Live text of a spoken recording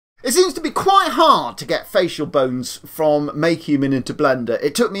It seems to be quite hard to get facial bones from Makehuman into Blender.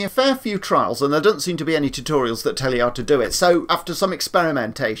 It took me a fair few trials and there doesn't seem to be any tutorials that tell you how to do it. So after some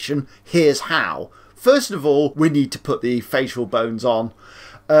experimentation, here's how. First of all, we need to put the facial bones on.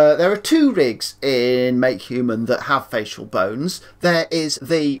 There are two rigs in Makehuman that have facial bones. There is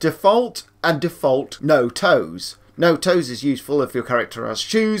the default and default no toes. No toes is useful if your character has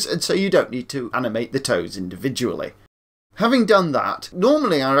shoes, and so you don't need to animate the toes individually. Having done that,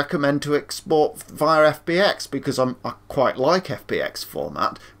 normally I recommend to export via FBX because I quite like FBX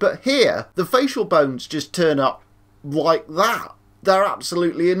format, but here the facial bones just turn up like that. They're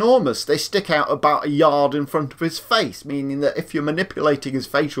absolutely enormous. They stick out about a yard in front of his face, meaning that if you're manipulating his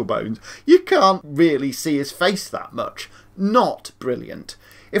facial bones, you can't really see his face that much. Not brilliant.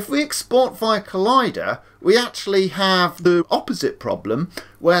 If we export via Collider, we actually have the opposite problem,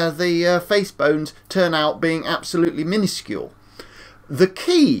 where the face bones turn out being absolutely minuscule. The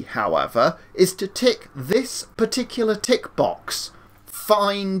key, however, is to tick this particular tick box,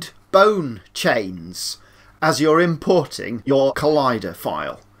 find bone chains, as you're importing your Collider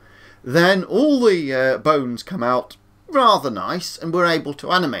file. Then all the bones come out rather nice and we're able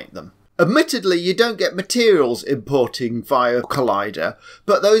to animate them. Admittedly, you don't get materials importing via Collider,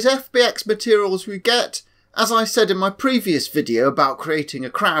 but those FBX materials we get, as I said in my previous video about creating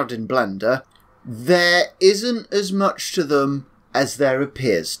a crowd in Blender, there isn't as much to them as there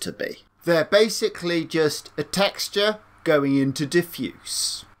appears to be. They're basically just a texture going into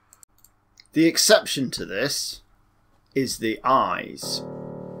diffuse. The exception to this is the eyes.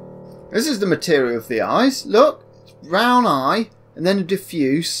 This is the material of the eyes. Look, brown eye, and then a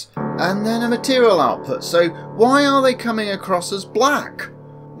diffuse, and then a material output. So why are they coming across as black?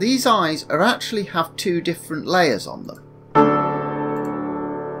 These eyes actually have two different layers on them.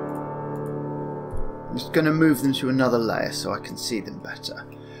 I'm just going to move them to another layer so I can see them better.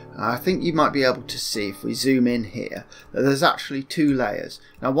 I think you might be able to see, if we zoom in here, that there's actually two layers.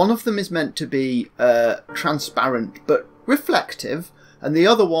 Now one of them is meant to be transparent but reflective, and the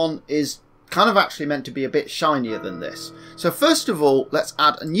other one is kind of actually meant to be a bit shinier than this. So first of all, let's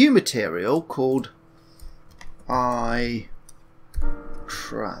add a new material called Eye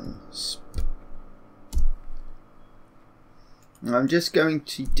Transp. And I'm just going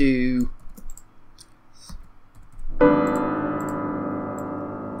to do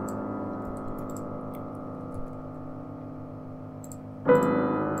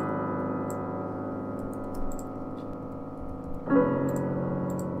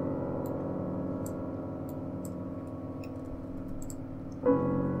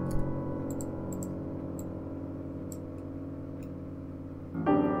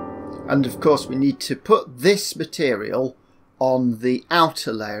and of course we need to put this material on the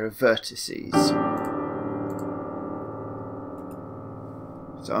outer layer of vertices.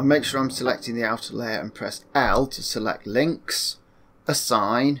 So I'll make sure I'm selecting the outer layer and press L to select links,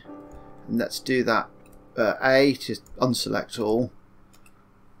 assign, and let's do that. A to unselect all,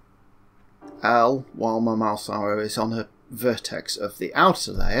 L while my mouse arrow is on a vertex of the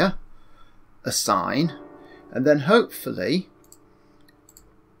outer layer, assign, and then hopefully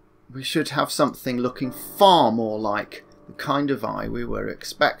we should have something looking far more like the kind of eye we were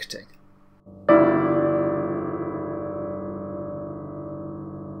expecting.